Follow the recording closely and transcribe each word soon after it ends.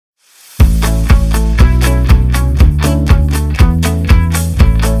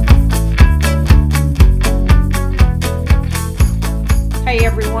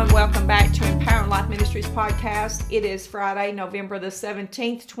Podcast. It is Friday, November the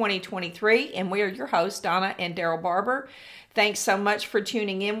 17th, 2023, and we are your hosts, Donna and Daryl Barber. Thanks so much for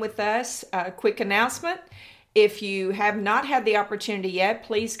tuning in with us. A quick announcement. If you have not had the opportunity yet,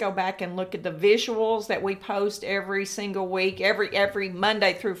 please go back and look at the visuals that we post every single week, every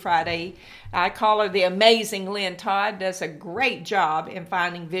Monday through Friday. I call her the amazing Lynn Todd. Does a great job in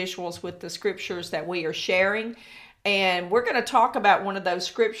finding visuals with the scriptures that we are sharing. And we're going to talk about one of those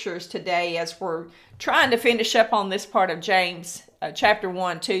scriptures today as we're trying to finish up on this part of James, chapter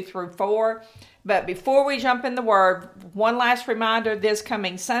 1, 2 through 4. But before we jump in the Word, one last reminder, this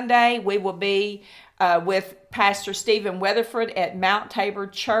coming Sunday, we will be with Pastor Stephen Weatherford at Mount Tabor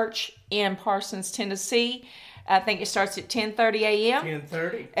Church in Parsons, Tennessee. I think it starts at 10:30 a.m.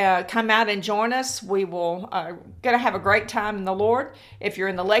 10:30. Come out and join us. We will going to have a great time in the Lord. If you're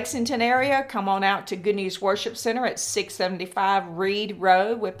in the Lexington area, come on out to Good News Worship Center at 675 Reed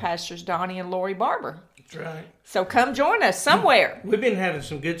Road with Pastors Donnie and Lori Barber. That's right. So come join us somewhere. We've been having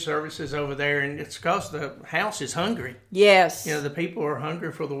some good services over there, and it's because the house is hungry. Yes. You know, the people are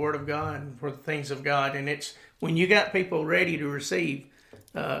hungry for the Word of God and for the things of God, and it's when you got people ready to receive,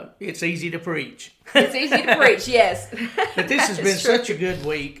 it's easy to preach. It's easy to preach, yes. But this has been such a good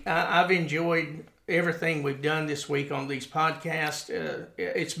week. I've enjoyed everything we've done this week on these podcasts.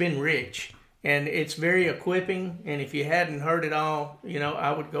 It's been rich, and it's very equipping. And if you hadn't heard it all, you know,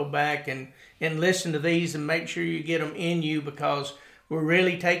 I would go back and listen to these and make sure you get them in you, because we're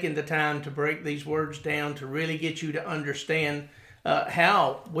really taking the time to break these words down to really get you to understand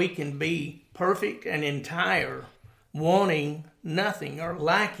how we can be perfect and entire, wanting nothing or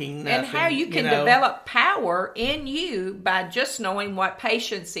lacking nothing. And how you can develop power in you by just knowing what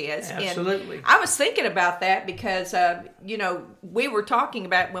patience is. Absolutely. And I was thinking about that because, we were talking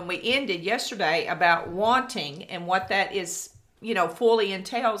about when we ended yesterday about wanting and what that is, fully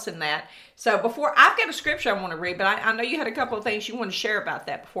entails in that. So before, I've got a scripture I want to read, but I know you had a couple of things you want to share about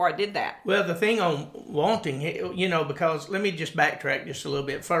that before I did that. Well, the thing on wanting, because let me just backtrack just a little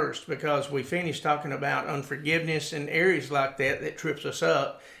bit first, because we finished talking about unforgiveness and areas like that trips us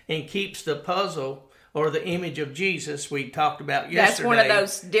up and keeps the puzzle or the image of Jesus we talked about yesterday. That's one of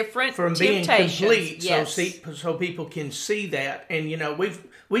those different from temptations. Being complete, yes. so people can see that. And,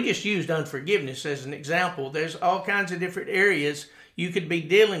 we just used unforgiveness as an example. There's all kinds of different areas you could be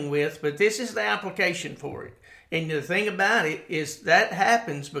dealing with, but this is the application for it. And the thing about it is that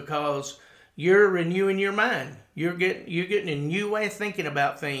happens because you're renewing your mind. You're getting a new way of thinking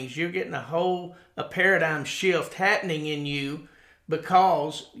about things. You're getting a paradigm shift happening in you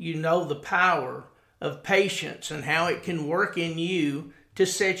because you know the power of patience and how it can work in you to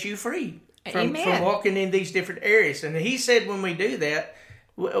set you free from walking in these different areas. And he said when we do that,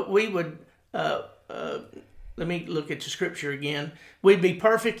 we would, let me look at the scripture again, we'd be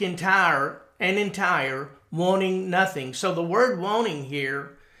perfect, entire, wanting nothing. So the word wanting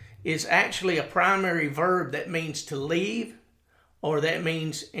here is actually a primary verb that means to leave, or that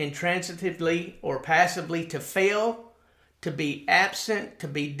means intransitively or passively to fail, to be absent, to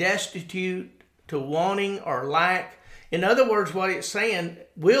be destitute, to wanting or lack. In other words, what it's saying,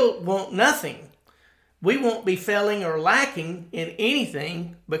 we'll want nothing. We won't be failing or lacking in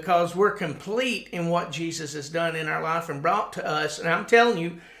anything because we're complete in what Jesus has done in our life and brought to us. And I'm telling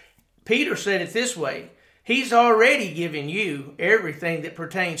you, Peter said it this way. He's already given you everything that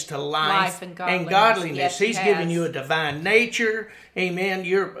pertains to life and godliness. Yes, He's given you a divine nature. Amen.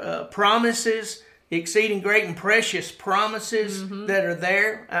 Your promises, exceeding great and precious promises that are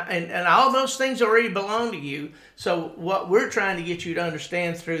there. And all those things already belong to you. So what we're trying to get you to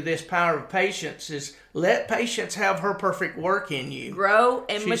understand through this power of patience is let patience have her perfect work in you. Grow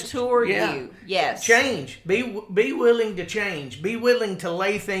and mature you. Yes. Change. Be willing to change. Be willing to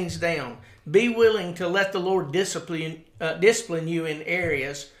lay things down. Be willing to let the Lord discipline you in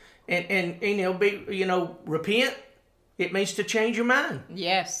areas. And repent. It means to change your mind.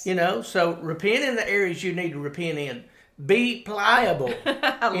 Yes. So repent in the areas you need to repent in. Be pliable in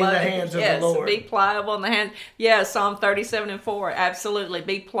the hands of the Lord. Be pliable in the hands. Yeah, Psalm 37:4. Absolutely.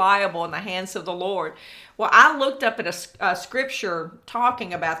 Be pliable in the hands of the Lord. Well, I looked up at a scripture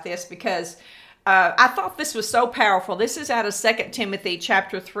talking about this because I thought this was so powerful. This is out of 2 Timothy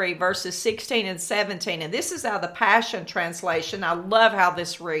chapter 3, verses 16 and 17. And this is out of the Passion Translation. I love how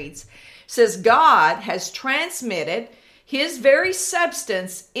this reads. It says, God has transmitted His very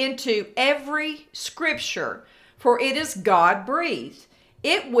substance into every scripture, for it is God-breathed.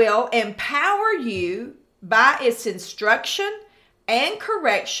 It will empower you by its instruction and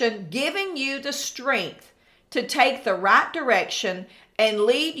correction, giving you the strength to take the right direction and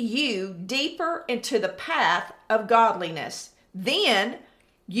lead you deeper into the path of godliness. Then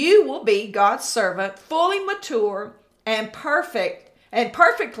you will be God's servant, fully mature and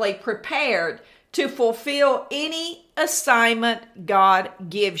perfectly prepared to fulfill any assignment God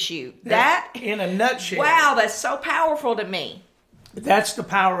gives you. That, in a nutshell. Wow, that's so powerful to me. That's the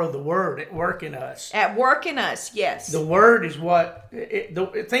power of the Word at work in us. At work in us, yes. The Word is what,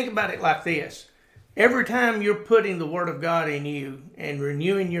 think about it like this. Every time you're putting the Word of God in you and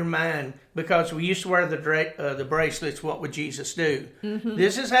renewing your mind, because we used to wear the bracelets, what would Jesus do? Mm-hmm.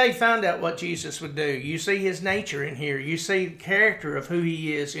 This is how you found out what Jesus would do. You see His nature in here. You see the character of who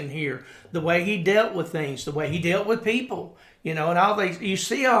He is in here. The way He dealt with things. The way He dealt with people. And all these. You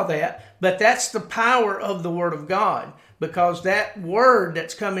see all that. But that's the power of the Word of God. Because that Word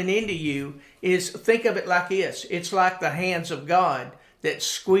that's coming into you is, think of it like this. It's like the hands of God that's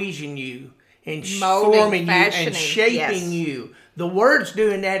squeezing you. And forming you and shaping you. The Word's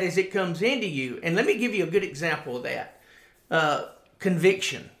doing that as it comes into you. And let me give you a good example of that.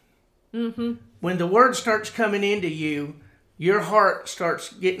 Conviction. Mm-hmm. When the Word starts coming into you, your heart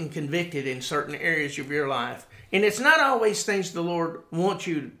starts getting convicted in certain areas of your life. And it's not always things the Lord wants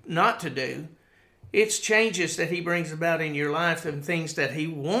you not to do. It's changes that He brings about in your life and things that He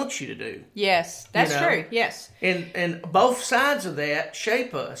wants you to do. Yes, that's true. Yes. And both sides of that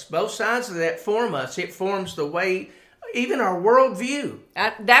shape us. Both sides of that form us. It forms the way, even our worldview.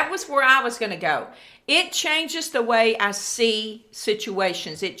 That was where I was going to go. It changes the way I see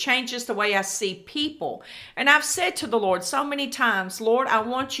situations. It changes the way I see people. And I've said to the Lord so many times, Lord, I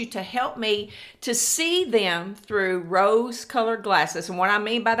want you to help me to see them through rose-colored glasses. And what I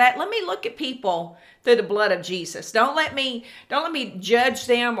mean by that, let me look at people through the blood of Jesus. Don't let me judge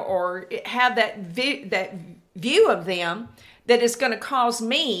them or have that view of them that is going to cause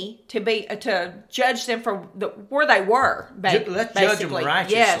me to judge them for where they were. Let's judge them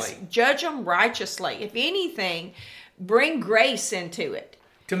righteously. Yes, judge them righteously. If anything, bring grace into it.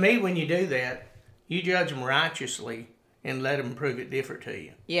 To me, when you do that, you judge them righteously and let them prove it different to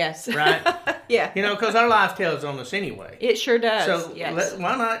you. Yes. Right? Yeah. Because our life tells on us anyway. It sure does. So yes.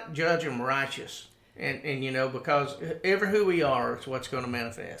 Why not judge them righteous? And because ever who we are is what's going to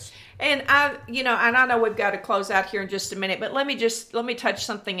manifest. And I know we've got to close out here in just a minute, but let me touch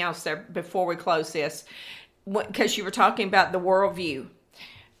something else there before we close this, because you were talking about the worldview.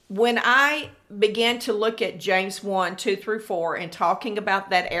 When I began to look at James 1:2-4 and talking about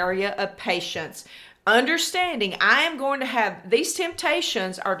that area of patience, understanding I am going to have these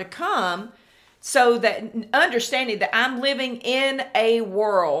temptations are to come. So that understanding that I'm living in a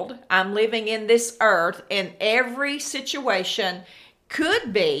world, I'm living in this earth, and every situation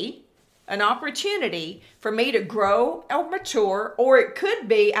could be an opportunity for me to grow or mature, or it could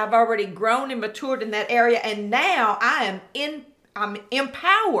be I've already grown and matured in that area, and now I'm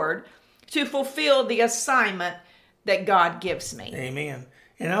empowered to fulfill the assignment that God gives me. Amen.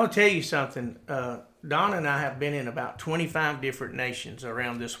 And I'll tell you something. Donna and I have been in about 25 different nations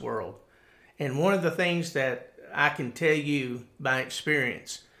around this world. And one of the things that I can tell you by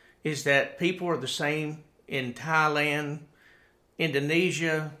experience is that people are the same in Thailand,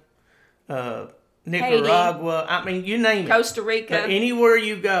 Indonesia, Nicaragua. Haiti. I mean, you name it. Costa Rica. But anywhere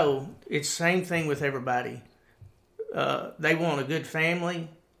you go, it's the same thing with everybody. They want a good family.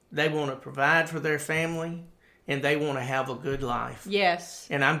 They want to provide for their family. And they want to have a good life. Yes.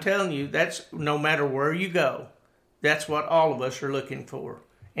 And I'm telling you, that's no matter where you go, that's what all of us are looking for.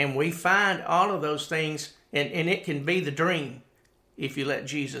 And we find all of those things, and it can be the dream if you let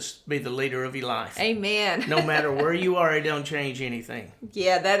Jesus be the leader of your life. Amen. No matter where you are, it don't change anything.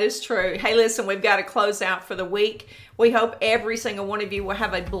 Yeah, that is true. Hey, listen, we've got to close out for the week. We hope every single one of you will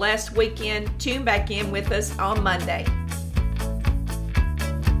have a blessed weekend. Tune back in with us on Monday.